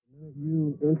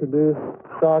introduce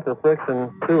shock or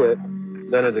friction to it,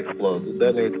 then it explodes. It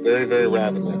detonates very, very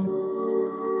rapidly.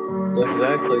 This is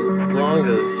actually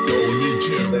stronger than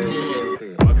TNT.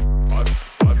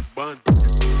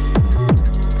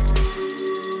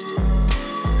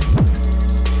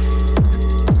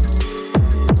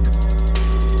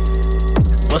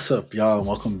 What's up, y'all, and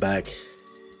welcome back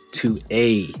to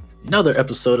another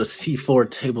episode of C4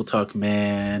 Table Talk,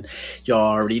 man. Y'all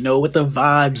already know what the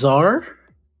vibes are.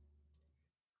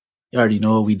 You already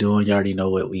know what we doing. You already know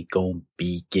what we gonna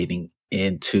be getting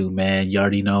into, man. You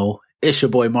already know. It's your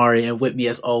boy Mari, and with me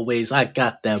as always, I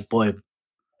got that boy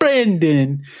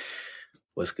Brandon.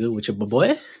 What's good with your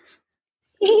boy?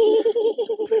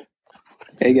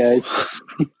 Hey guys.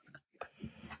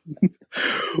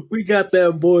 We got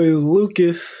that boy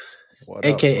Lucas,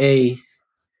 aka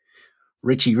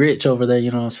Richie Rich over there,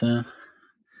 you know what I'm saying?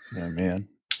 Yeah, man.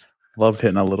 Love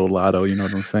hitting a little lotto, you know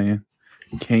what I'm saying?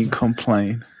 Can't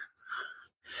complain.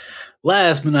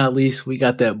 Last but not least, we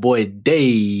got that boy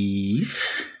Dave.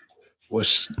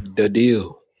 What's the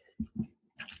deal?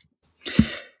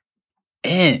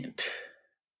 And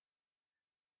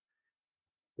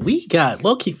we got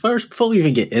low-key first, before we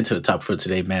even get into the topic for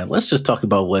today, man, let's just talk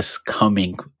about what's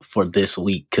coming for this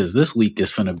week, because this week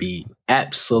is going to be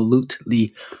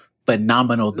absolutely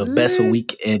phenomenal. The best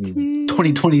week in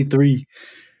 2023.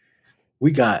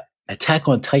 We got Attack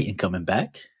on Titan coming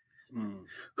back.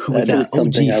 That is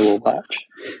something I will watch.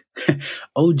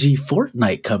 OG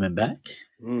Fortnite coming back.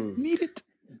 Need it.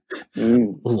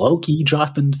 Loki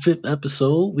dropping 5th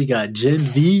episode. We got Gen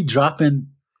V dropping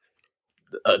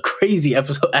a crazy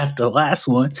episode after the last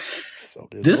one. So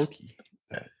did This Loki.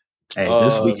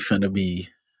 this week finna be.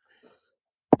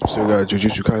 Still got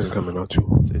Jujutsu Kaisen coming out too.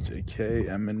 JJK,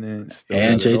 Eminence,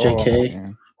 And JJK.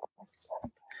 Man.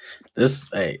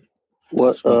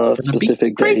 What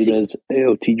specific day does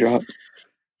AOT drop?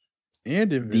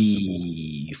 And Invincible.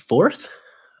 The 4th?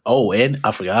 Oh, and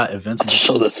I forgot Invincible.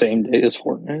 So the same day as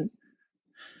Fortnite?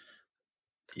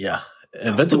 Yeah.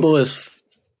 Invincible is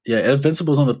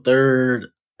Invincible's on the 3rd,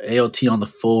 AOT on the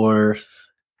 4th.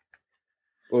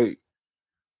 Wait,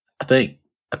 I think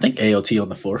AOT on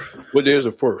the 4th. what day is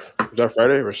the 4th? Is that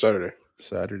Friday or Saturday?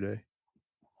 Saturday.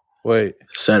 Wait.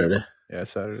 Saturday. Yeah,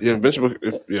 Saturday. Yeah, Invincible.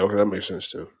 Okay, that makes sense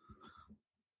too.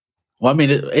 Well, I mean,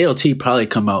 AOT probably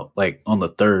come out like on the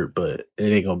 3rd, but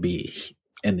it ain't gonna be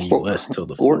in the US till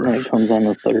the 4th. Fortnite comes on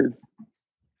the 3rd.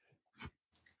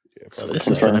 Yeah, So this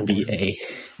is gonna be a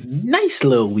nice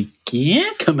little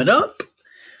weekend coming up.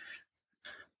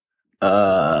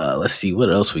 Let's see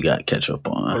what else we got to catch up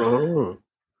on. Hold on.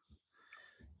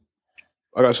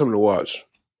 I got something to watch.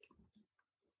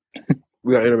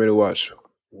 We got anime to watch.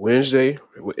 Wednesday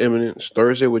with Eminence,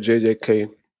 Thursday with JJK,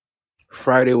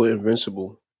 Friday with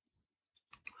Invincible.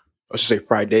 I should say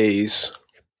Fridays.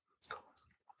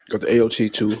 Got the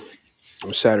AOT too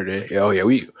on Saturday. Yeah, oh yeah,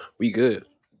 we good.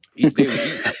 Eat day we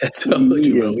eat. I told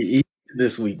you, bro. We eat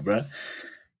this week, bro.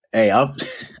 Hey,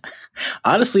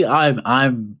 honestly,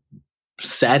 I'm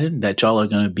saddened that y'all are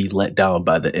gonna be let down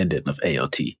by the ending of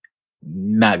AOT.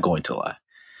 Not going to lie.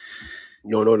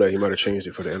 You don't know that he might have changed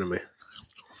it for the anime. It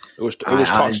was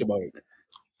talks about it.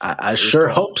 I sure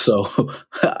hope so.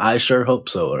 I sure hope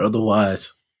so. Or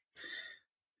otherwise,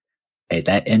 hey,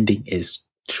 that ending is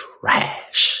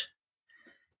trash.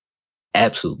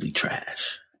 Absolutely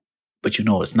trash. But you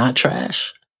know what's not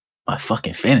trash? My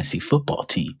fucking fantasy football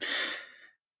team.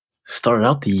 Started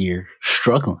out the year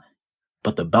struggling,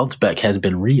 but the bounce back has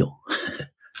been real.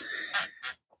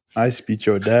 I beat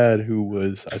your dad, who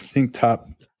was, I think, top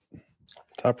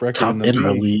record in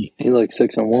the league. He like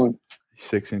 6-1.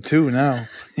 6-2 now.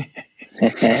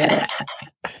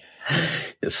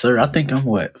 Yes, sir. I think I'm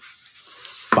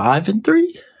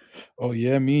 5-3? Oh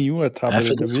yeah, me and you are top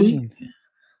After of the this division. week?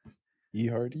 E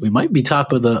Hardy. We might be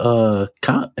top of the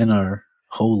in our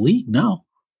whole league now.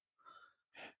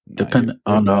 Depending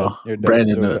on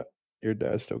Brandon. Your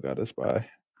dad still got us by.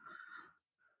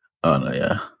 Oh no,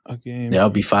 yeah. A game. Yeah,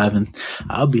 I'll be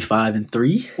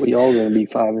 5-3. We all gonna be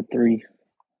 5-3.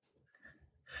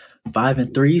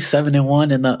 5-3,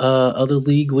 7-1 in the other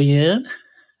league we in.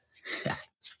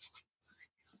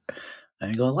 I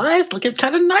ain't gonna lie, it's looking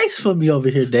kind of nice for me over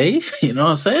here, Dave. You know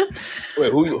what I'm saying?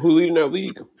 Wait, who leading that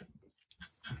league?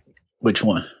 Which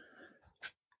one?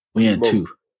 We in Both. 2.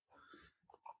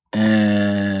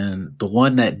 And the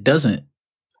one that doesn't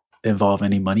involve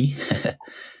any money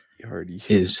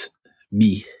is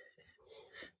me.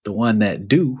 The one that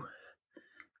do,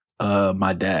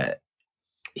 my dad.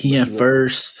 He in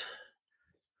first.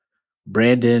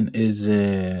 Brandon is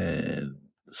in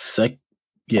second.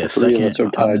 Yeah, Three second. of us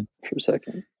are tied for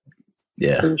second.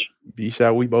 Yeah.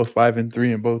 B-Shot, we both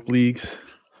 5-3 in both leagues.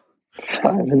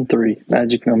 5-3,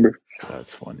 magic number.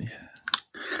 That's funny.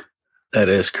 That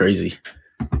is crazy.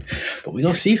 But we're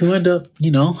going to see who end up,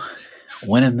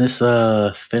 winning this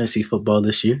fantasy football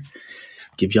this year.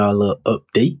 Give y'all a little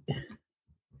update.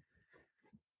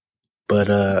 But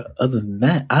other than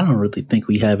that, I don't really think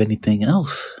we have anything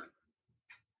else.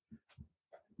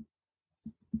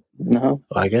 No.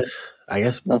 I guess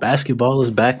nothing. Basketball is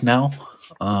back now.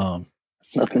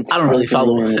 Nothing's I don't really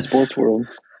follow in the sports world.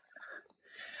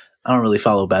 I don't really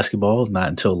follow basketball, not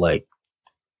until like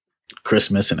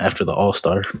Christmas and after the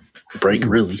All-Star break,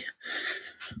 really.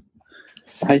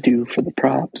 I do for the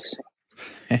props.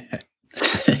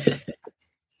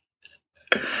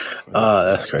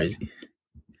 That's crazy.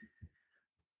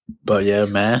 But yeah,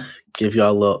 man, give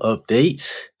y'all a little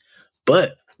update.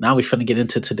 But now we're finna get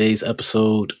into today's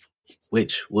episode,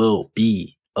 which will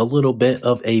be a little bit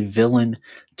of a villain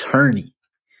tourney.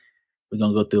 We're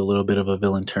going to go through a little bit of a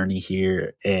villain tourney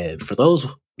here. And for those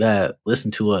that listen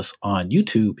to us on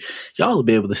YouTube, y'all will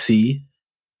be able to see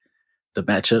the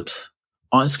matchups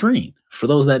on screen. For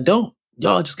those that don't,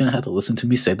 y'all just going to have to listen to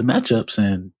me say the matchups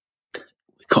and we're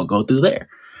going to go through there.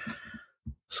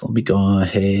 So let me go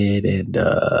ahead and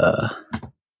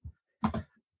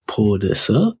pull this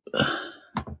up.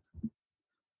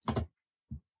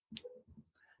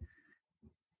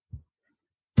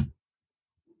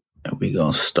 And we're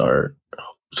going to start.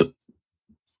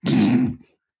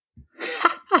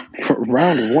 For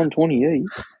round of 128.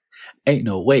 Ain't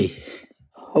no way.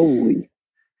 Holy.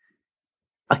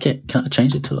 Can I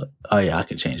change it to it? Oh, yeah, I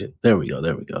can change it. There we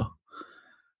go.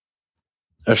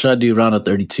 Or should I do round of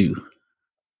 32?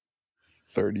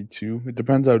 32. It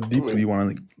depends how deeply you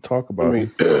want to talk about it.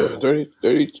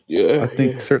 30, yeah. I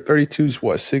think 32 is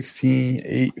what? 16,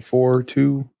 8, 4,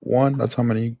 2, 1. That's how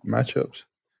many matchups.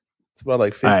 It's about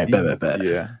like 50. All right, bet.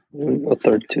 Yeah.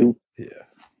 32. Yeah.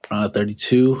 Round of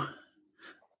 32.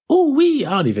 I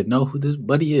don't even know who this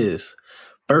buddy is.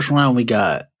 First round, we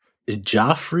got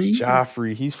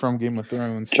Joffrey. He's from Game of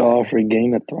Thrones. Joffrey,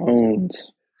 Game of Thrones.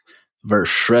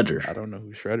 Versus Shredder. I don't know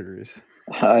who Shredder is.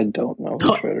 I don't know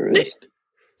who Shredder is.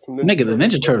 Nigga, the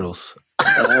Ninja Turtles.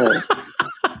 Oh.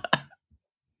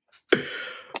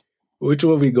 Which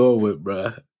one we going with,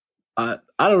 bruh? I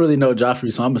don't really know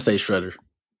Joffrey, so I'm going to say Shredder.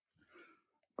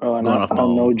 Oh, and I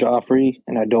don't know Joffrey,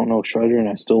 and I don't know Shredder, and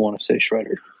I still want to say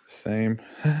Shredder. Same.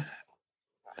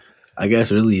 I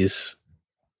guess really is.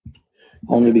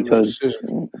 Only because...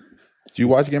 Do you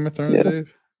watch Game of Thrones,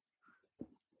 Dave?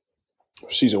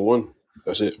 Season 1.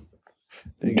 That's it.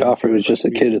 Joffrey was just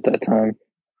a kid at that time.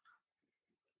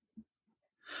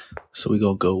 So we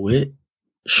going to go with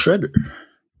Shredder.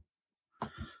 I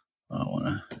want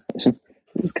to... This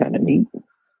is kind of neat.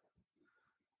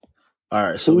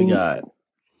 All right, so we got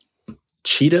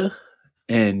Cheetah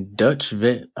and Dutch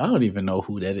Van... I don't even know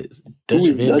who that is. Dutch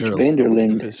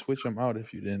Vanderlinde. You could switch them out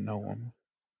if you didn't know him.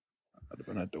 That would have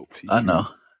been a dope feature. I know.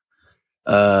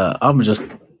 I'm going to just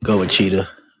go with Cheetah.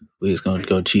 We're just going to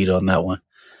go Cheetah on that one.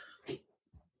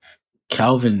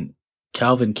 Calvin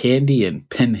Candy and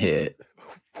Pinhead.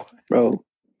 Bro.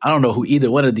 I don't know who either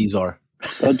one of these are.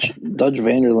 Dutch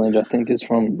Vanderlinde, I think, is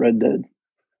from Red Dead.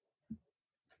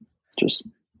 Just,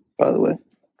 by the way.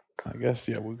 I guess,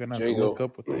 yeah, we're going to have to look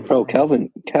up what they... Bro, Calvin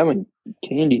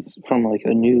Candy's from, like,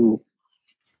 a new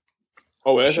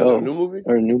that's show. a new movie?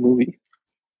 Or a new movie.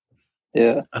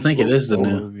 Yeah. I think it is the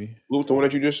new movie. Luke, the one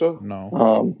that you just saw?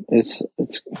 No. It's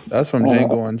That's from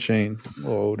Django Unchained. A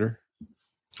little older.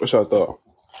 That's what I thought.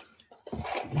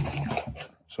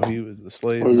 So he was the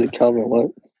slave. What is it, Calvin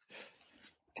what?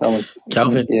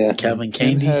 Calvin yeah. Calvin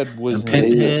Candy. Pinhead was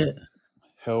Pinhead.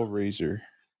 Hellraiser.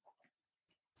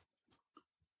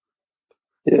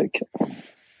 Yeah.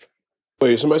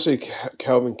 Wait, somebody say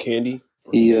Calvin Candy?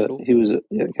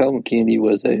 Calvin Candy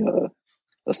was a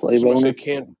slave owner.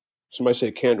 Somebody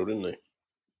said Candle, didn't they?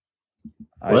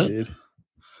 I What? did.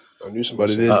 I knew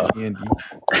somebody But it said is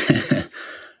Candy.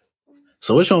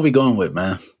 So which one are we going with,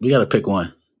 man? We got to pick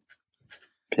one.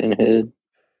 Pinhead.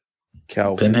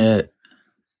 Calvin. Pinhead.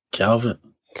 Calvin.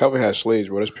 Calvin has slaves,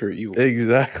 bro. That's pure evil.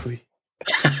 Exactly.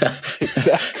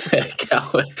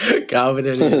 Calvin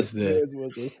it is then.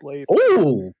 Was a slave.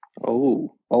 Oh.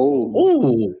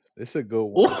 This a good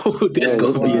one. Oh, this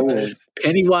gonna be a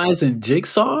Pennywise and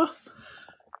Jigsaw.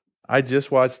 I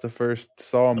just watched the first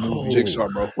Saw movie. Jigsaw,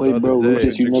 bro. Wait, bro,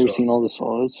 Lucas, you've never Jigsaw. seen all the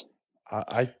Saws?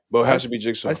 Bro, it has to be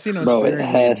Jigsaw. I seen him. Bro, it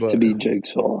has to be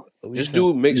Jigsaw. This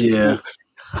dude makes yeah.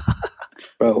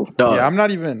 Bro. Dog. Yeah, I'm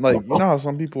not even like, you know how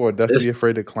some people are definitely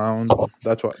afraid of clowns.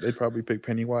 That's why they probably pick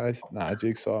Pennywise. Nah,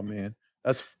 Jigsaw, man.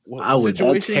 That's what I would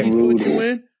situation he put you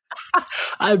in.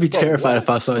 I'd be terrified if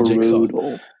I saw Jigsaw.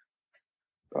 Bro,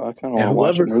 I kind of want to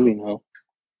watch the movie now.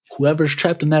 Whoever's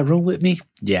trapped in that room with me,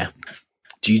 yeah,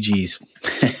 GG's.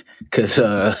 Because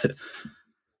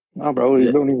no, bro,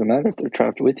 it don't even matter if they're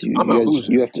trapped with you.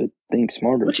 You have to think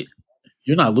smarter.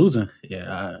 You're not losing.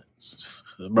 Yeah,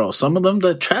 bro. Some of them,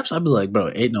 the traps, I'd be like, bro,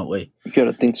 ain't no way. You got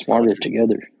to think smarter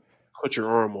together. Cut your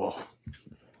arm off.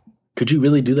 Could you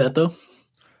really do that though?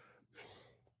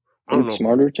 Think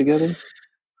smarter together?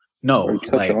 No,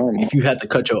 like if you had to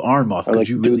cut your arm off, could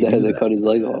you really do that? Cut his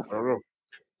leg off.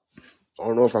 I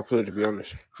don't know if I could, to be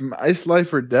honest. It's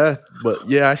life or death, but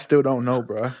yeah, I still don't know,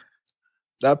 bro.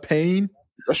 That pain.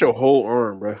 That's your whole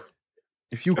arm, bro.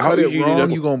 If you cut it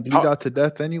wrong, you're going to bleed out to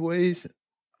death anyways.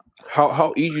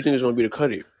 How easy do you think it's going to be to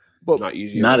cut it? But not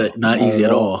easy. Not easy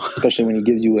at all. Especially when he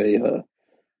gives you a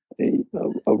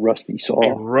rusty saw.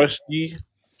 A rusty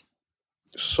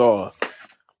saw.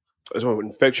 It's going to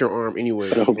infect your arm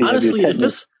anyway. Honestly,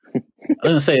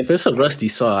 if it's a rusty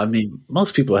saw, I mean,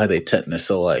 most people have a tetanus,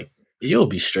 so like you'll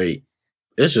be straight.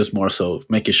 It's just more so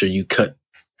making sure you cut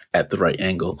at the right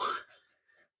angle.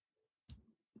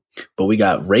 But we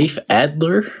got Rafe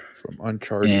Adler from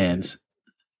Uncharted and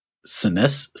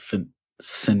Sinestro.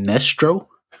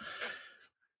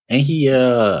 Ain't he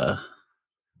a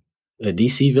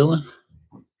DC villain?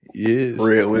 He is.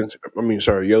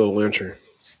 Yellow Lantern.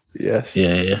 Yes.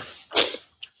 Yeah.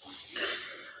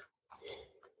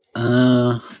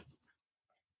 I'm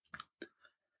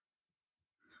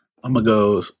gonna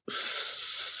go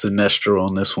Sinestro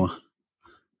on this one.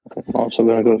 I'm also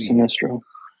gonna go Sinestro.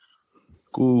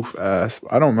 Goof ass.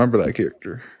 I don't remember that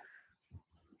character.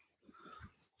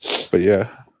 But yeah,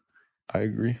 I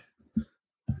agree.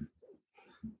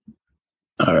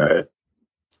 All right.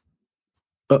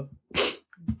 Oh.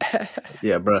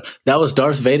 Yeah, bro. That was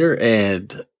Darth Vader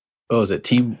and what was it?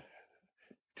 Team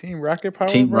Rocket Power.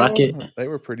 Team bro? Rocket. They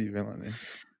were pretty villainous.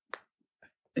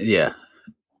 Yeah.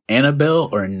 Annabelle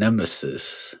or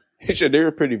Nemesis? He said they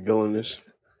were pretty villainous.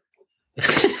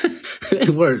 They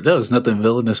were. There was nothing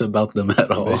villainous about them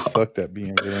at all. They sucked at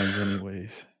being villains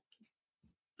anyways.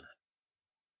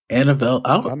 Annabelle.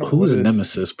 Who's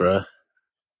Nemesis, bro?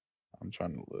 I'm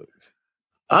trying to look.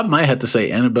 I might have to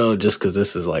say Annabelle just because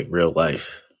this is like real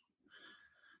life.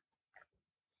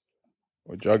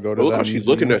 Would y'all go to Look that how she's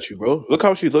looking at you, bro. Look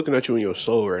how she's looking at you in your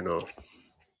soul right now.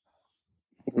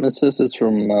 This is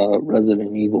from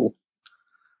Resident Evil.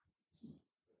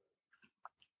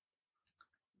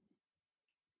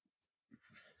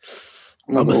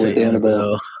 I'm gonna say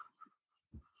Annabelle.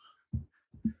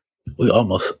 We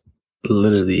almost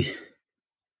literally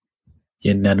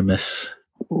unanimous.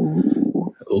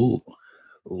 Ooh.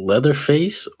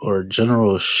 Leatherface or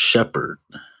General Shepard?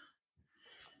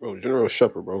 Bro, General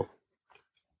Shepard, bro.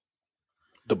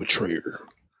 The betrayer.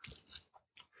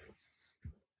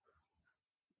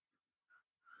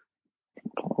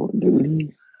 Call of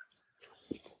Duty.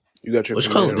 You got your Which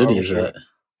Call of Duty is that?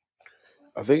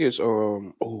 I think it's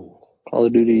Call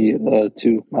of Duty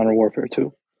 2, Modern Warfare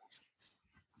 2.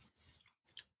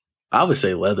 I would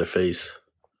say Leatherface.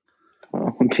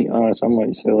 I'll be honest, I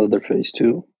might say Leatherface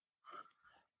too.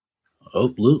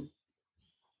 Oh, Luke.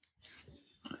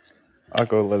 I'll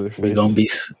go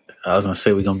Leatherface. I was gonna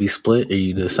say we're gonna be split, or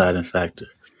you deciding factor?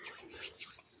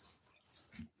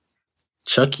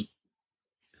 Chucky.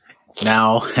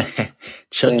 Now,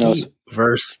 Chucky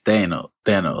versus Thanos.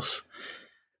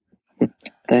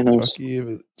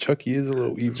 Chucky is a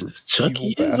little evil.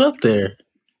 Chucky is up there.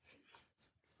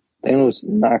 Thanos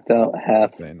knocked out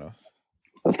half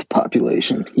of the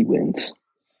population. He wins.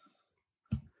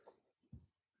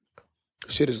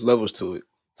 Shit is levels to it.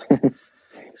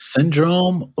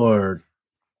 Syndrome or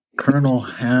Colonel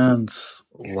Hans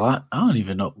I don't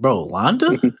even know. Bro,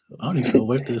 Londa? I don't even know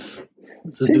where this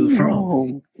dude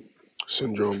from.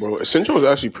 Syndrome, bro. Syndrome was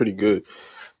actually pretty good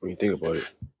when you think about it.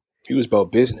 He was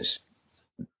about business.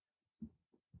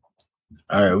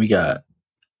 All right, we got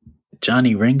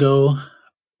Johnny Ringo,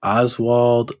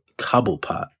 Oswald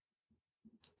Cobblepot.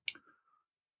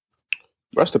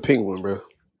 That's the penguin, bro.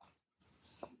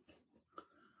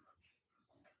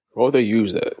 Why would they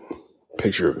use that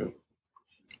picture of him?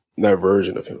 That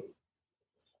version of him.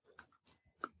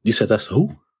 You said that's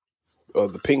who?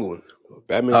 The penguin.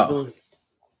 Batman villain.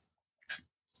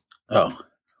 Oh.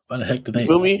 Why the heck did they... You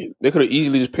feel me? They could have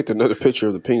easily just picked another picture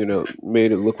of the penguin that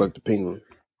made it look like the penguin.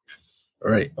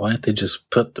 Right. Why didn't they just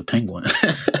put the penguin?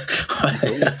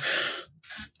 I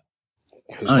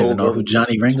don't even know who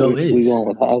Johnny Ringo is. We going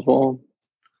with Oswald?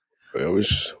 Yeah, we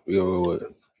gonna go with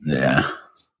it. Yeah.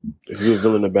 If you're a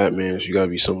villain of Batman, you gotta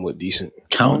be somewhat decent.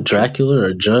 Count Dracula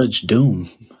or Judge Doom?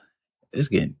 It's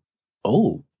getting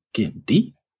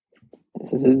deep.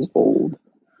 This is old.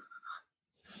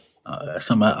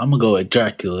 I'm gonna go with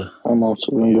Dracula. I'm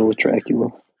also gonna go with Dracula.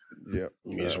 Yeah,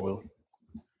 me as well.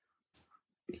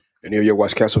 Any of you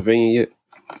watched Castlevania yet?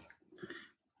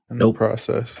 in the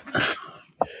process.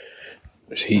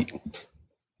 There's heat.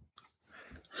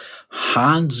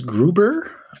 Hans Gruber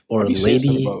or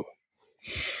Lady? I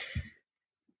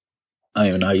don't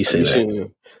even know how you say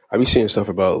that. I be seeing stuff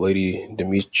about Lady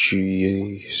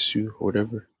Demetriou or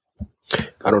whatever.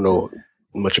 I don't know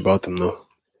much about them though.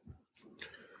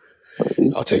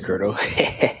 I'll take her though.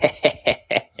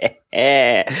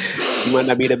 You might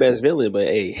not be the best villain, but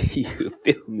hey, you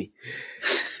feel me?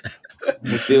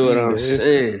 You feel what I'm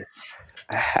saying?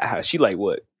 She like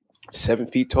what? 7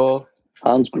 feet tall.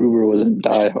 Hans Gruber was a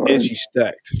diehard. And she's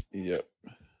stacked. Yep.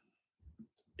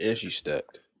 And she's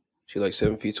stacked. She like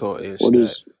 7 feet tall and what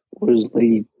stacked. What does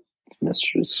Lady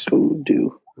Mistress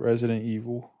do? Resident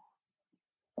Evil.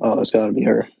 Oh, it's gotta be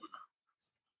her.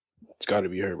 It's gotta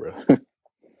be her, bro.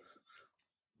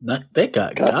 They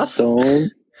got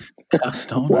Gaston.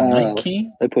 Gaston, wow. The Night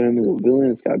King. They put him as a villain.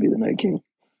 It's gotta be the Night King.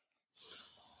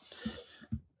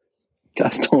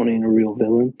 Gaston ain't a real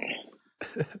villain.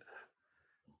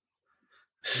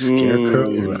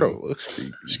 Scarecrow. Scarecrow looks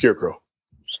creepy. Scarecrow.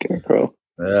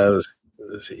 That was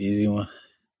an easy one.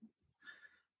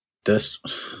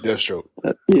 Deathstroke.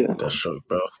 Deathstroke,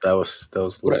 bro. That was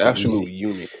what an absolute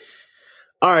unit.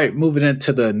 All right, moving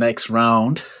into the next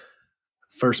round.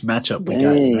 First matchup, we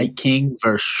got Night King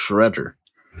versus Shredder.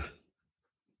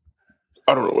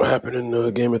 I don't know what happened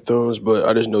in Game of Thrones, but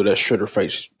I just know that Shredder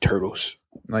fights turtles.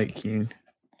 Night King.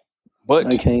 But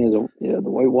Night King is the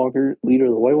White Walker leader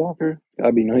of the White Walker.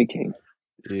 Gotta be Night King.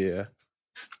 Yeah.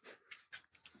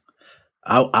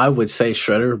 I would say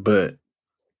Shredder, but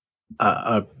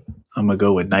I'm gonna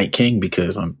go with Night King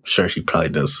because I'm sure he probably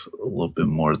does a little bit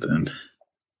more than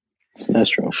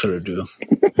Sinestro. Shredder do.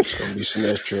 It's gonna be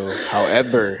Sinestro.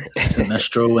 However,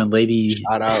 Sinestro and Lady.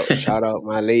 Shout out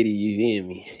my lady. You hear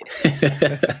me?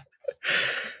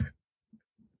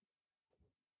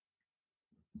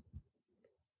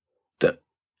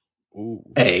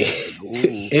 Hey,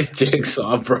 it's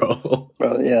Jigsaw, bro.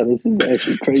 Bro, yeah, this is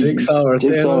actually crazy. Jigsaw and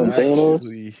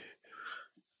Thanos.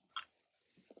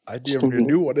 I damn near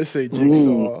do want to say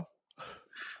Jigsaw.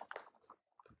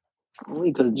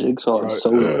 Only because Jigsaw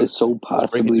is so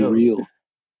possibly real.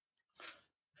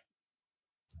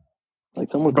 Like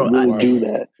someone could really do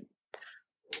that.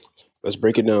 Let's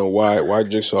break it down. Why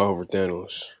Jigsaw over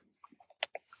Thanos?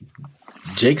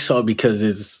 Jigsaw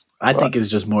because I think it's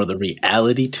just more the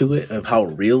reality to it of how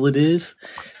real it is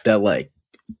that like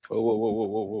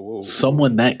whoa.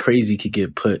 Someone that crazy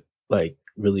could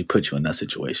really put you in that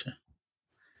situation.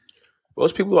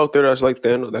 Most people out there that's like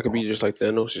Thanos, that could be just like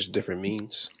Thanos, just different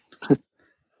means.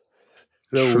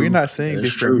 No, we're not saying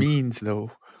different means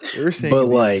though. We're saying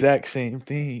the exact same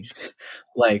thing.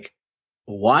 Like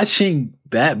watching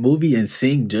that movie and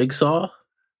seeing Jigsaw,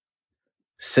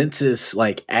 since it's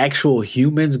like actual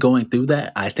humans going through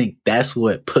that, I think that's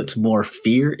what puts more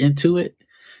fear into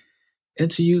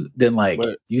you than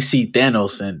you see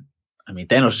Thanos, and I mean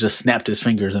Thanos just snapped his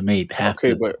fingers and made half.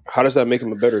 Okay, but how does that make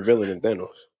him a better villain than Thanos?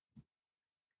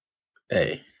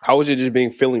 Hey, how is it just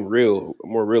feeling real,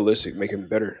 more realistic, make him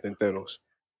better than Thanos?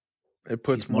 It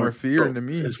puts more fear into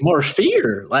me. It's more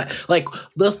fear. Like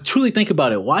let's truly think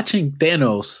about it. Watching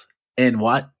Thanos and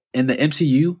in the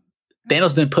MCU,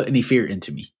 Thanos didn't put any fear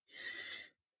into me.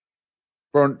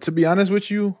 Bro, to be honest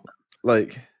with you,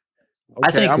 like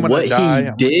I think I'm gonna what die, he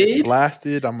I'm did, gonna get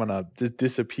blasted, I'm gonna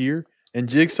disappear. And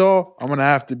Jigsaw, I'm gonna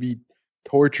have to be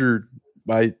tortured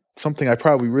by something I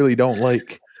probably really don't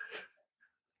like.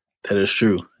 That is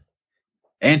true.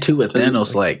 And too with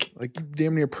Thanos, like he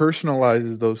damn near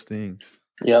personalizes those things.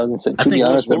 Yeah, I was gonna say. To be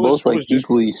honest, they're both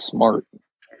equally smart.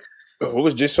 What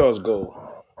was Jigsaw's goal?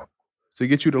 To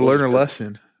get you to learn a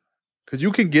lesson, because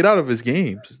you can get out of his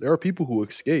games. There are people who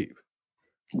escape.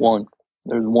 There's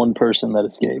one person that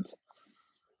escaped.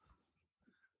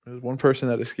 There's one person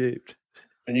that escaped,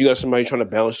 and you got somebody trying to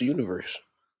balance the universe,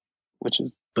 which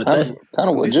is that's kind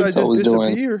of what Jigsaw was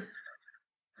doing.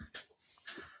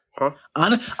 Huh?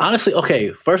 Honestly,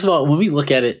 okay. First of all, when we look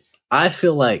at it, I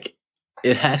feel like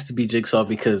it has to be Jigsaw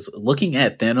because looking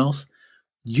at Thanos,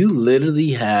 you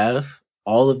literally have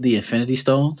all of the Infinity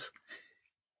Stones,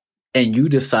 and you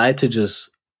decide to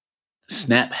just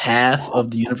snap half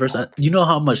of the universe. You know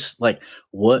how much,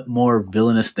 what more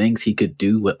villainous things he could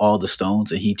do with all the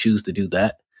stones, and he choose to do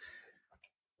that.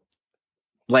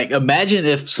 Like, imagine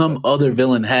if some other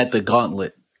villain had the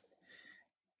gauntlet.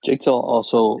 Jigsaw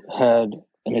also had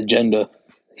an agenda.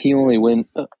 He only went,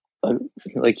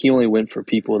 he only went for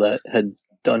people that had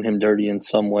done him dirty in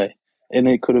some way, And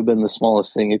it could have been the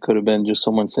smallest thing. It could have been just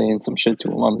someone saying some shit to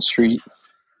him on the street.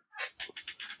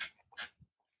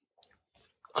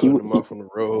 Cutting him off on the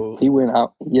road. He went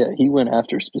out. Yeah, he went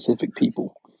after specific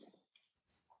people.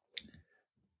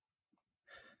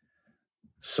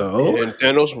 So and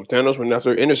Thanos went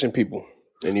after innocent people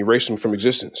and erased them from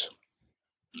existence.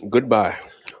 Goodbye.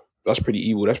 That's pretty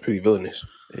evil. That's pretty villainous.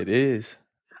 It is.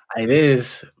 It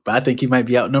is, but I think you might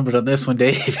be outnumbered on this one,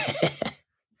 Dave.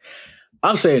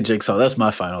 I'm saying Jigsaw. That's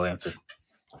my final answer.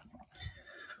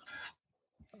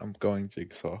 I'm going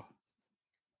Jigsaw.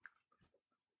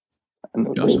 I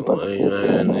know Dave's about to say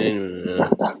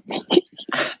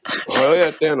Oh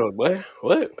yeah, Thanos.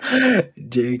 What?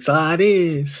 Jigsaw it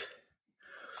is.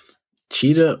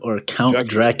 Cheetah or Count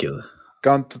Dracula?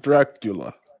 Count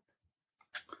Dracula.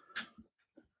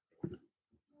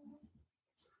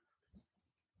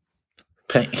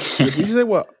 Did you say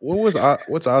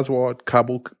what's Oswald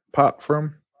Cobblepot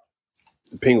from?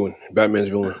 The Penguin, Batman's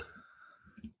villain.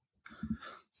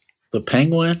 The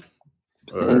Penguin?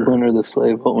 Penguin or the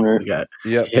slave owner? Yeah.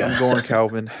 I'm going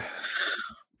Calvin.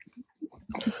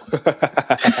 But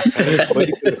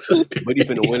he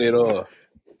finna win it all.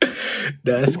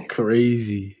 That's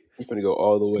crazy. He's finna go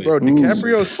all the way. Bro,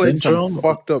 DiCaprio's played some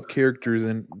fucked up characters,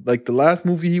 and like the last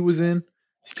movie he was in,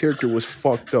 his character was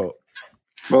fucked up.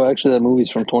 Bro, actually, that movie's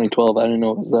from 2012. I didn't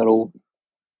know it was that old.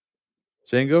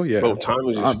 Django, yeah. Bro, time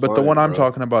is just but flying, the one I'm bro.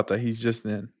 talking about that he's just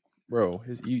in, bro,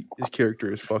 his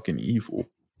character is fucking evil.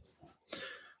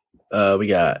 We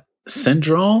got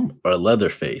Syndrome or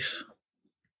Leatherface?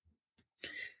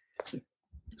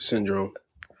 Syndrome.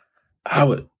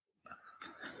 I'm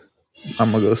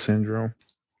gonna go Syndrome.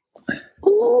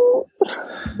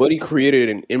 But he created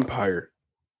an empire.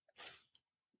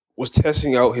 Was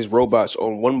testing out his robots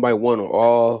on one by one on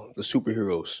all the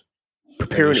superheroes,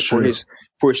 preparing it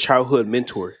for his childhood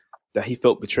mentor that he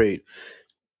felt betrayed,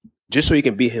 just so he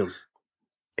can beat him.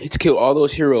 He's killed all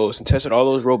those heroes and tested all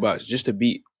those robots just to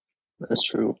beat. That's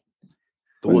true.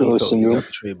 The one he felt he got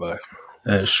betrayed by.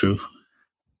 That's true.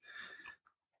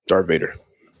 Darth Vader.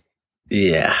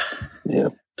 Yeah.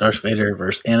 Darth Vader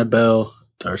versus Annabelle.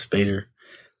 Darth Vader.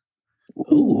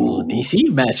 Ooh, DC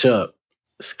matchup.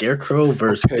 Scarecrow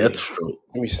versus Deathstroke.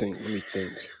 Let me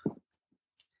think.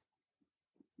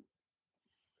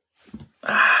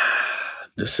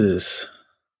 This is.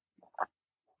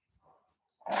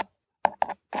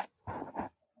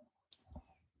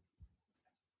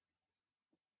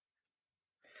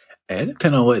 It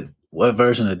depends on what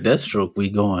version of Deathstroke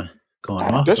we going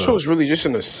off. Deathstroke's really just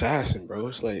an assassin, bro.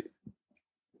 It's like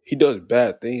he does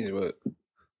bad things, but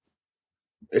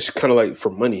it's kind of like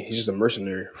for money. He's just a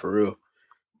mercenary for real.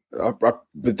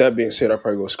 With that being said, I'd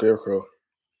probably go Scarecrow.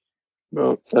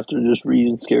 Bro, after just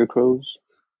reading Scarecrows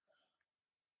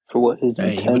for what his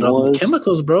intent was.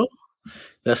 Chemicals, bro.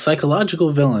 That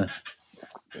psychological villain.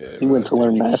 Yeah, he went to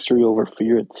learn mastery over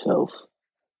fear itself.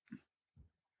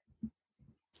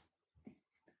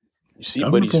 You see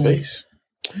Buddy's face?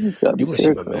 You want to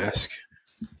see my mask.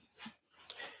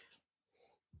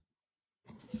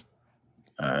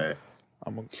 All right.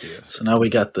 So now we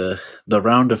got the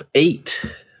round of 8.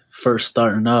 First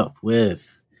starting up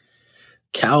with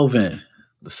Calvin,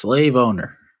 the slave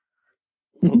owner,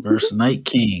 versus Night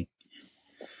King.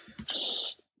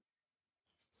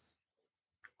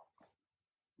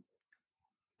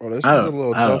 Well, this one's a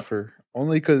little tougher.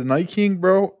 Only because Night King,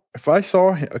 bro, if I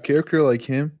saw a character like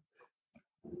him,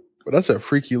 but that's a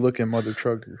freaky looking mother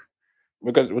trucker.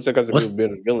 What's that got to do with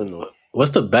being a villain, though?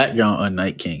 What's the background on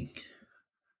Night King?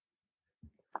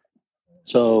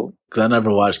 So, because I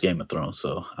never watched Game of Thrones,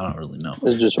 so I don't really know.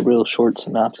 It's just a real short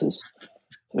synopsis.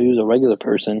 So he was a regular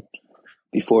person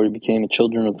before he became a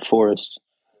Children of the Forest.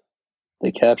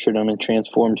 They captured him and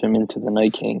transformed him into the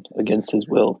Night King against his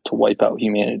will to wipe out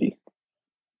humanity.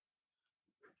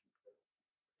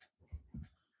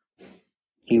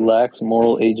 He lacks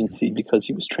moral agency because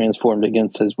he was transformed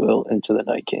against his will into the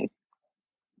Night King.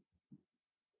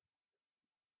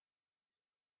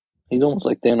 He's almost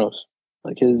like Thanos.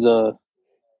 Like his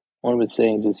one of his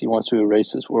sayings is he wants to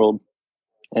erase this world,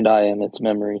 and I am its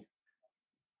memory.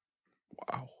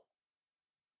 Wow.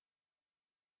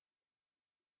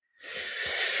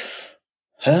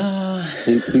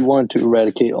 He wanted to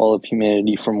eradicate all of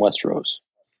humanity from Westeros,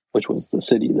 which was the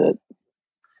city that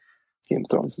Game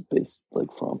of Thrones is based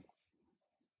from.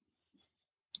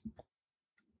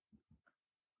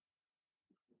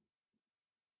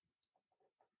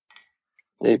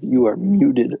 Dave, you are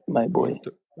muted, my boy.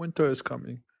 Winter is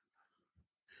coming.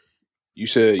 You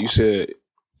said he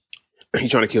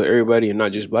trying to kill everybody and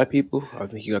not just black people. I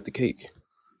think you got the cake.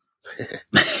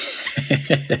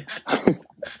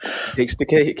 Takes the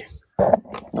cake.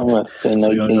 I'm going to say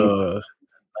Night King. Go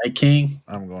Night King?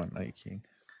 I'm going Night King.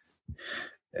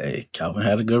 Hey, Calvin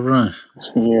had a good run.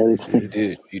 Yeah,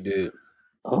 He did.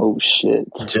 Oh, shit.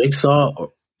 Jigsaw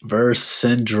versus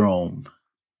Syndrome.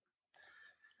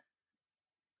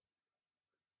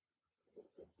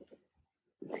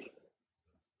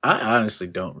 I honestly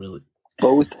don't really.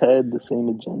 Both had the same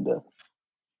agenda.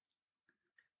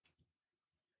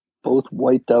 Both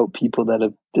wiped out people that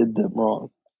have did them wrong.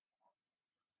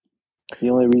 The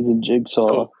only reason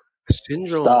Jigsaw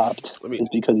stopped is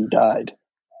because he died.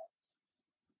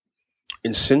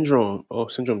 And Syndrome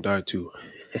died too.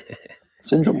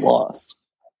 Syndrome lost.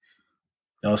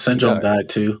 No, Syndrome died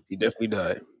too. He definitely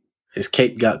died. His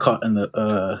cape got caught in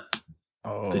the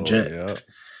jet. Yeah.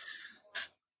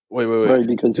 Wait. Right,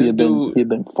 because he had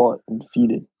been fought and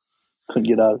defeated. Couldn't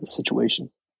get out of the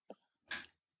situation.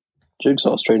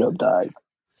 Jigsaw straight up died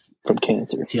from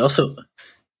cancer. He also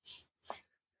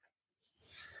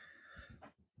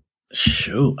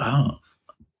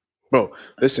Bro,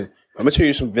 listen. I'm gonna tell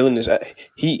you some villainous.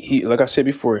 He like I said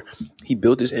before, he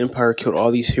built this empire, killed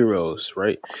all these heroes,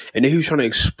 right? And then he was trying to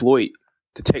exploit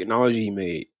the technology he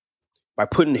made by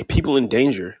putting people in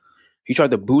danger. He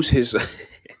tried to boost his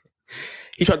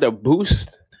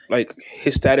like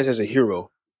his status as a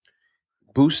hero,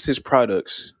 boost his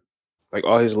products, like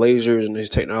all his lasers and his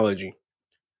technology,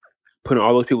 putting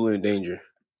all those people in danger.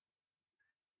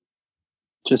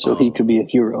 Just so he could be a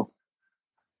hero.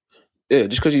 Yeah,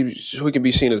 just because so he can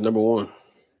be seen as number one.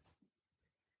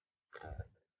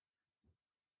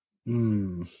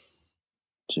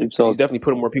 Jigsaw, he's definitely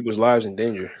putting more people's lives in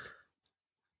danger.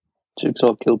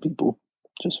 Jigsaw killed people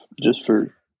just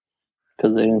for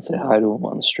because they didn't say hi to him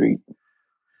on the street.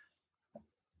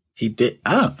 He did.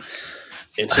 And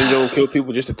Syndrome killed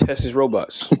people just to test his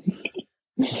robots.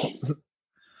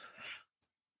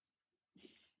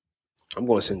 I'm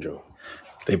going Syndrome.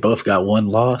 They both got one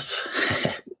loss.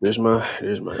 There's my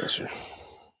answer.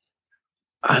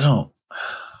 I don't.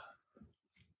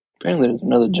 Apparently, there's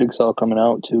another Jigsaw coming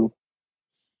out too.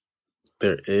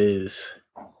 There is.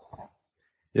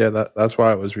 Yeah, that's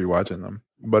why I was rewatching them.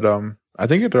 But I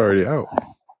think it's already out.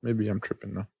 Maybe I'm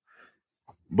tripping though.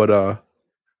 But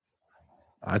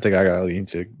I think I gotta lean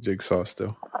Jigsaw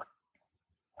still.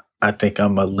 I think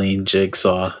I'm a lean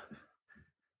Jigsaw.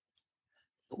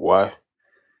 Why?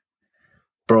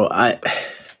 Bro, I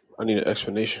need an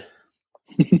explanation.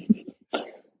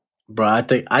 Bro, I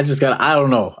think I don't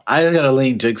know. I just gotta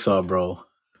lean Jigsaw, bro.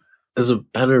 Is a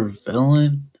better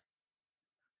villain.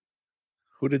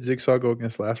 Who did Jigsaw go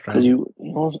against last round?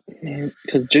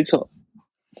 Because Jigsaw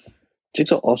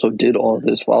also did all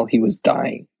this while he was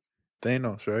dying.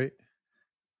 Thanos, right?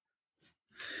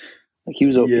 Like he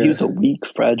was a weak,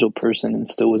 fragile person and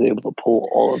still was able to pull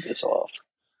all of this off.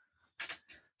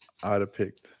 I'd have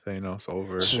picked Thanos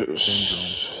over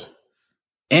Syndrome.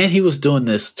 And he was doing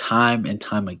this time and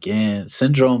time again.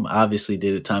 Syndrome obviously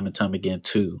did it time and time again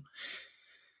too.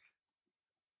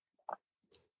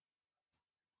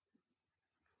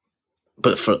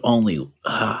 But for only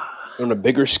on a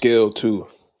bigger scale too.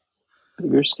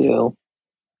 Bigger scale.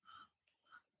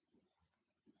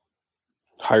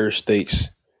 Higher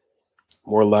stakes.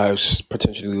 More lives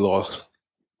potentially lost.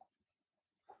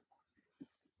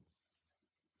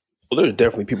 Well, there's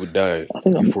definitely people dying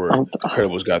before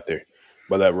Incredibles got there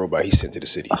by that robot he sent to the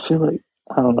city. I feel like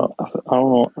I don't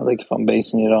know. Like if I'm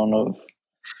basing it, I don't know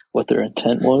what their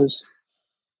intent was,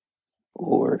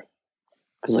 or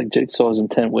because like Jigsaw's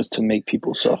intent was to make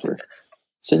people suffer.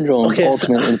 Syndrome's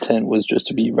ultimate intent was just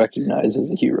to be recognized as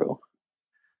a hero.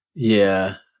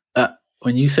 Yeah.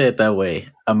 When you say it that way,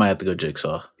 I might have to go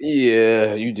Jigsaw.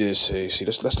 Yeah, you did say. See,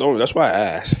 that's why I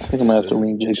asked. I think I'm gonna have to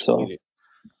lean Jigsaw.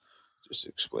 Just to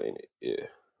explain it. Yeah,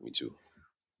 me too.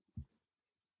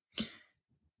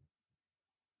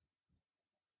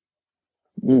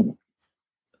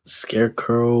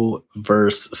 Scarecrow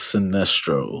versus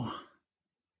Sinestro.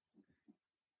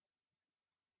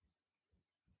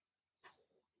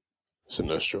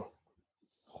 Sinestro.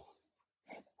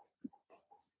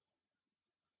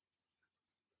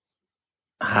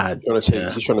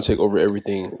 He's trying to take over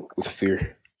everything with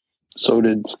fear. So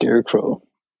did Scarecrow.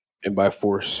 And by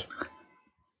force.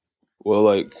 Well,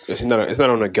 like it's not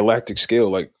on a galactic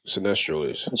scale like Sinestro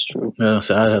is. That's true. Yeah,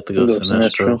 so I'd have to go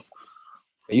Sinestro. And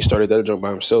he started that jump by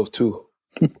himself too.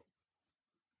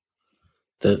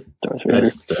 That's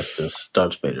just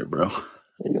Darth Vader, bro.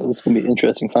 This is gonna be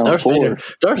interesting. Final Four.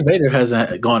 Darth Vader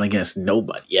hasn't gone against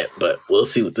nobody yet, but we'll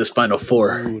see with this Final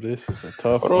Four. Ooh, this is a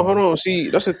tough. Hold on. See,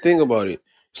 that's the thing about it.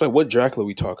 It's like what Dracula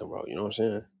we talking about? You know what I'm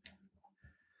saying?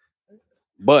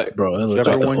 But bro, it looks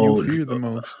like the one you fear the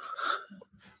most.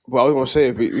 Well, I was gonna say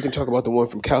if we can talk about the one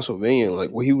from Castlevania, like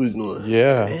what he was doing.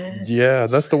 Yeah,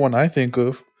 that's the one I think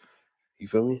of. You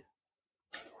feel me?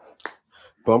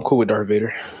 But I'm cool with Darth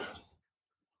Vader.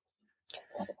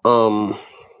 Yeah,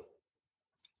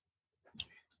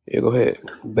 go ahead.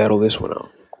 Battle this one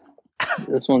out.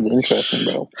 This one's interesting,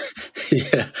 bro.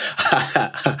 Yeah.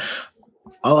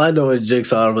 All I know is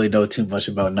Jigsaw. I don't really know too much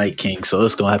about Night King, so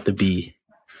it's gonna have to be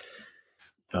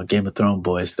Game of Thrones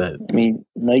boys. That I mean,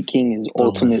 Night King is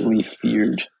ultimately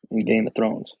feared in Game of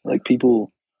Thrones. Like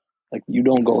people, like you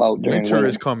don't go out during Winter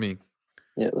is coming.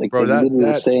 Yeah, like bro,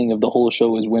 the saying of the whole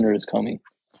show is winter is coming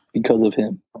because of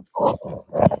him.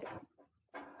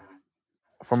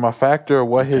 From a factor of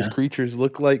what his creatures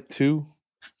look like too.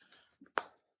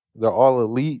 They're all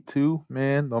elite too,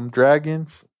 man. Them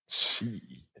dragons. Shit.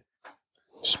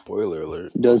 Spoiler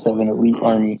alert. He does have an elite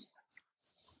army.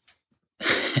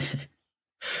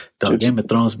 Game of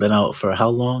Thrones been out for how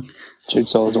long?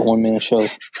 Jigsaw is a one-man show.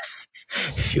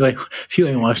 If you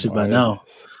ain't watched it by now,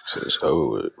 it's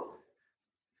over.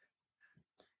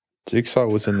 Jigsaw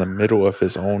was in the middle of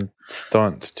his own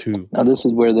stunts too. Now this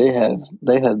is where they have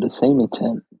the same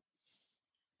intent,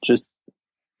 just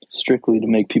strictly to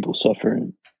make people suffer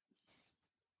and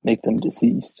make them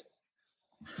deceased.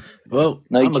 Well,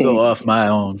 I'm gonna go off my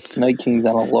own. Night King's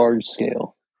on a large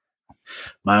scale.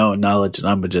 My own knowledge, and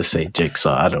I'm gonna just say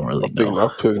Jigsaw. I don't really know. I'll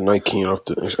pick Night King off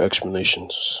the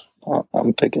explanations.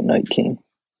 I'm picking Night King.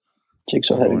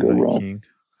 Jigsaw had a good run. King.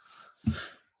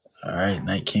 All right,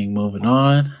 Night King moving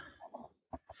on.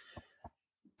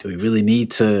 Do we really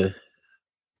need to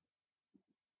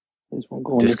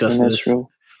discuss this?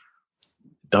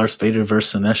 Darth Vader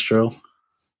versus Sinestro?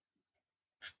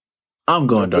 I'm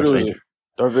going Darth Vader.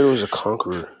 Darth Vader was a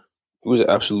conqueror. He was an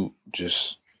absolute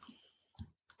just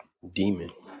demon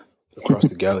across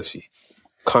the galaxy,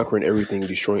 conquering everything,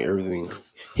 destroying everything.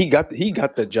 He got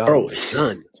the job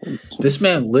done. This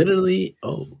man literally.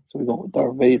 So we're going with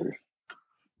Darth Vader.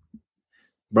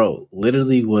 Bro,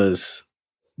 literally was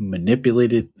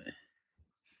manipulated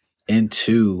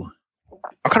into.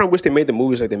 I kind of wish they made the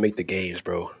movies like they make the games,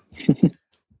 bro.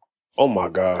 Oh my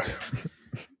god,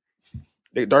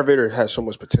 Darth Vader has so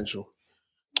much potential.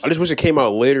 I just wish it came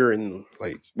out later in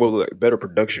better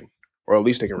production, or at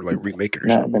least they can remake it.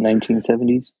 Not in the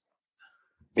 1970s.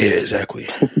 Yeah, exactly.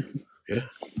 Yeah,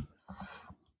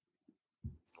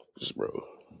 bro.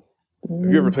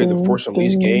 Have you ever played the Force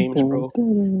Unleashed games, bro?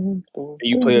 And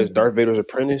you play as Darth Vader's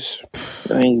apprentice?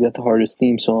 I mean, he's got the hardest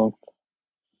theme song.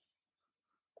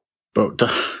 Bro,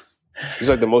 he's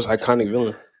like the most iconic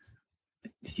villain.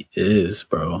 He is,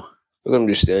 bro. Look at him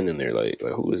just standing there like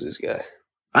who is this guy?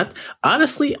 I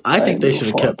think they should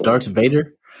have kept Darth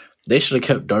Vader. They should have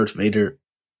kept Darth Vader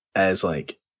as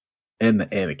in the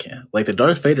Anakin. Like the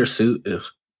Darth Vader suit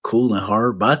is cool and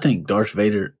hard, but I think Darth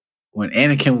Vader, when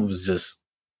Anakin was just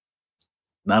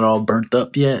not all burnt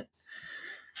up yet,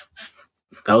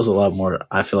 that was a lot more.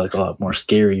 I feel like a lot more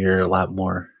scarier, a lot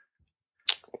more.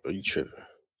 Are you tripping,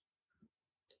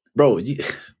 bro? You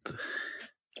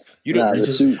don't. The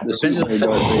suit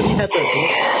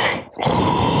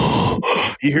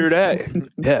You hear that?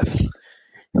 Death.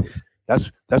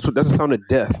 That's the sound of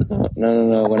death.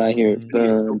 No. When I hear it,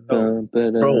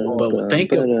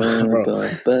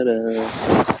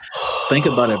 think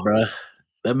about it, bro.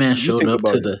 That man showed up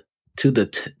to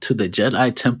the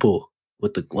Jedi temple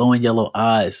with the glowing yellow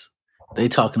eyes. They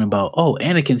talking about,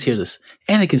 Anakin's here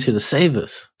to save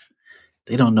us.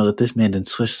 They don't know that this man didn't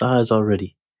switch sides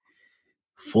already.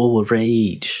 Full of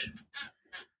rage.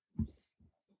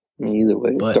 Either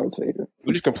way, it's Darth Vader.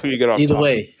 We just completely get off. Either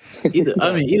way,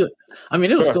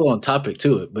 it was still on topic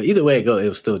to it, but either way it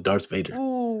was still Darth Vader.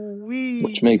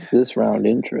 Which makes this round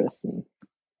interesting.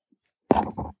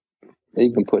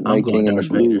 You can put Night King in the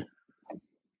blue.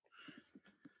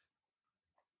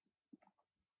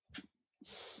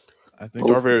 I think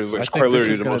Darth Vader is quite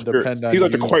literally the most. He's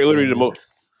like quite literally the most.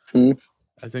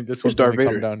 I think this one's going to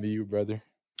come down to you, brother.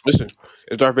 Listen,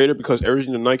 it's Darth Vader because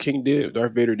everything the Night King did,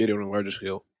 Darth Vader did it on a larger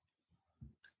scale.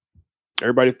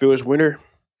 Everybody feels winner.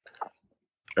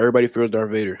 Everybody feels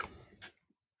Darth Vader.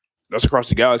 That's across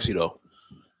the galaxy, though.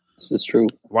 This is true.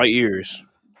 Light years.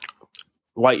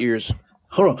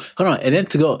 Hold on. And then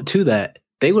to go to that,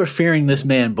 they were fearing this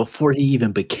man before he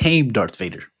even became Darth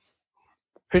Vader.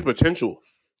 His potential.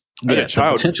 As a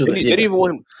child. They didn't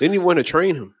even want to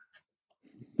train him.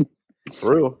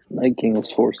 For real. Night King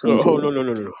was forced into it.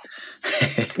 No.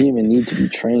 He didn't even need to be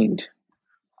trained.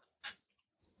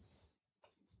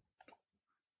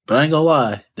 But I ain't gonna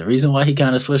lie, the reason why he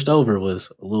kind of switched over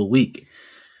was a little weak.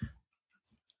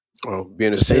 Oh,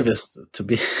 being to save us to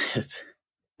be.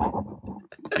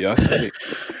 Yeah, I said it.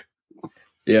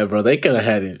 Yeah, bro. They could have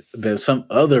had it been some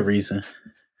other reason.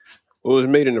 Well, it was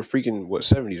made in the freaking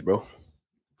 70s, bro.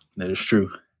 That is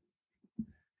true.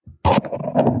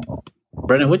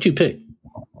 Brennan, what you pick?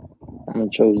 I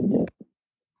haven't chosen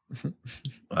yet.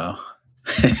 Wow.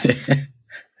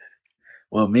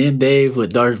 Well, me and Dave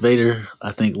with Darth Vader.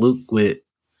 I think Luke with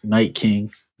Night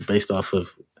King, based off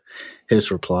of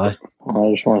his reply.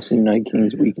 I just want to see Night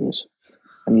King's weakness.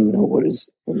 I need to know what his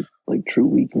like true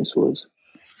weakness was.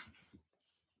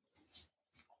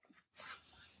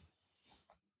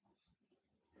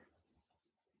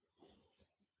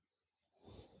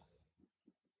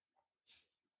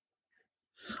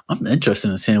 I'm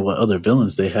interested in seeing what other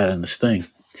villains they had in this thing.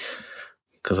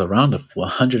 Because around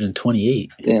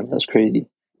 128. Damn, that's crazy.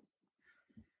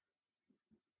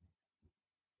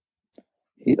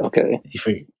 Okay. You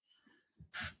figure,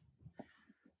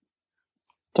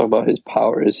 Talk about his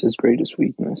power is his greatest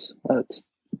weakness. That's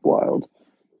wild.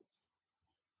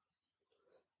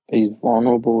 He's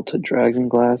vulnerable to Dragon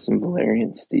Glass and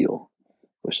Valerian Steel,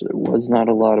 which there was not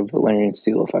a lot of Valerian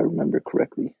Steel, if I remember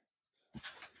correctly.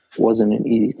 Wasn't an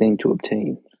easy thing to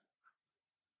obtain.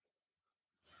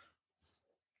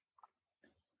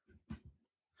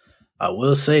 I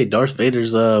will say Darth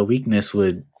Vader's weakness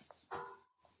would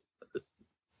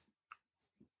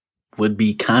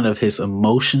be kind of his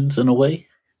emotions in a way.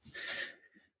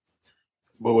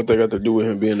 But what they got to do with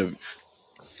him being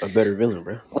a better villain,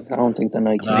 bro? Like, I don't think the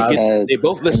Night King had they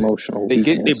both listen. emotional They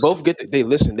weakness. both get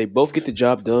the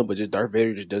job done, but just Darth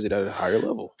Vader just does it at a higher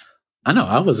level. I know.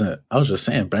 I was just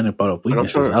saying. Brandon brought up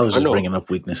weaknesses. I was just bringing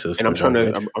up weaknesses. And I'm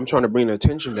trying to bring the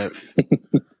attention that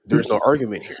there's no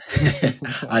argument here.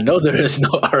 I know there is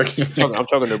no argument. I'm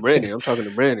talking to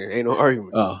Brandon. Ain't no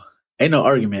argument. Oh, ain't no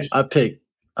argument. I picked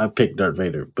Darth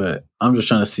Vader, but I'm just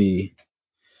trying to see.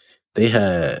 They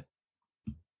had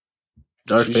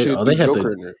Darth Vader. Oh, they had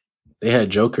Joker in there. They had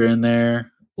Joker in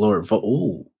there. Lord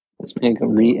Ooh. This man can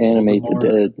reanimate the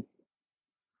dead.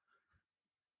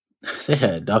 They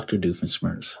had Dr.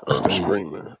 Doofenshmirtz. That's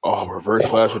screaming. Oh, Reverse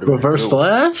Flash. Reverse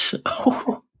Flash?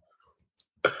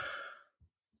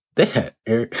 They had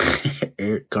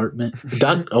Eric Cartman.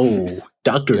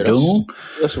 Dr. Doom?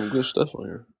 That's some good stuff on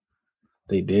here.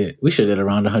 They did. We should have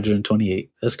around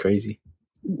 128. That's crazy.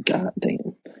 God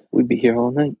damn. We'd be here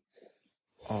all night.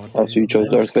 Oh, so you chose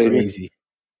Darth Vader? Crazy.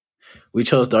 We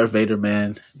chose Darth Vader,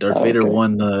 man. Darth Vader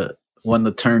won the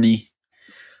tourney.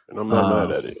 And I'm not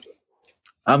mad at it.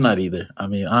 I'm not either. I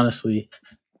mean, honestly,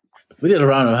 if we did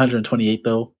around 128,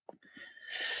 though.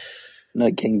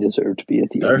 Night King deserved to be at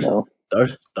the end, though.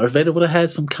 Darth Vader would have had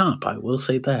some comp. I will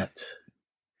say that.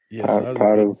 Yeah,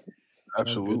 proud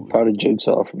of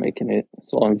Jigsaw for making it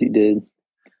as long as he did.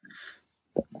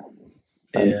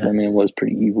 That man was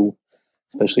pretty evil,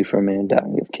 especially for a man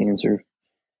dying of cancer.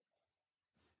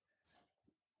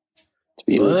 To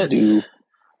be able to do,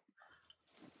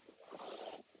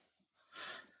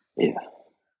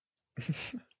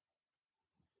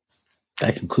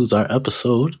 That concludes our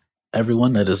episode.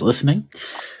 Everyone that is listening,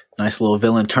 nice little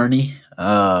villain tourney.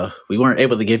 We weren't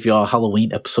able to give y'all a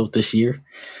Halloween episode this year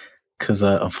because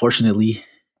unfortunately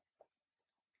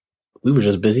we were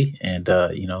just busy and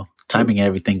timing and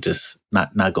everything just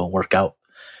not going to work out.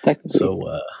 Technically,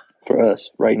 so for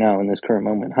us right now in this current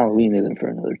moment, Halloween isn't for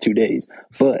another 2 days.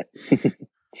 But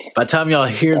by the time y'all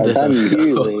hear this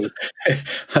episode,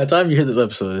 by the time you hear this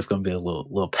episode, it's going to be a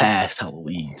little past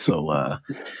Halloween. So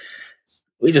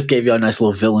we just gave y'all a nice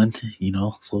little villain,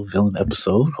 little villain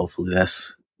episode. Hopefully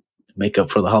that's make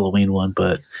up for the Halloween one.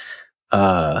 But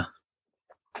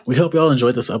we hope y'all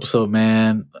enjoyed this episode,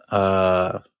 man.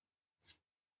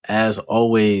 As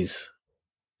always,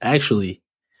 actually,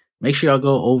 make sure y'all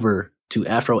go over to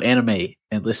Afro Anime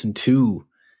and listen to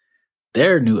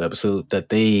their new episode that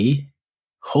they,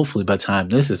 hopefully by the time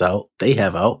this is out, they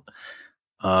have out.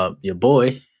 Your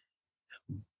boy,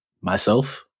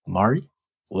 myself, Mari,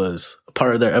 was a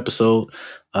part of their episode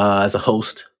as a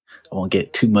host. I won't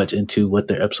get too much into what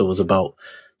their episode was about.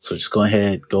 So just go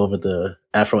ahead, go over the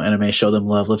Afro Anime, show them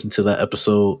love, listen to that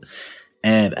episode.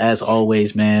 And as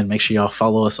always, man, make sure y'all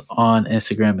follow us on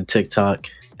Instagram and TikTok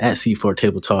at C4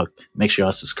 Table Talk. Make sure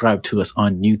y'all subscribe to us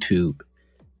on YouTube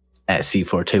at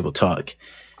C4 Table Talk.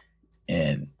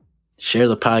 And share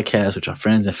the podcast with your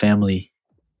friends and family.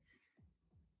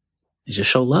 And just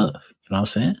show love. You know what I'm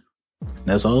saying? And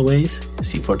as always,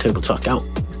 C4 Table Talk out.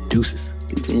 Deuces.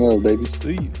 Peace and love, baby.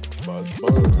 See you.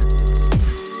 Buzz.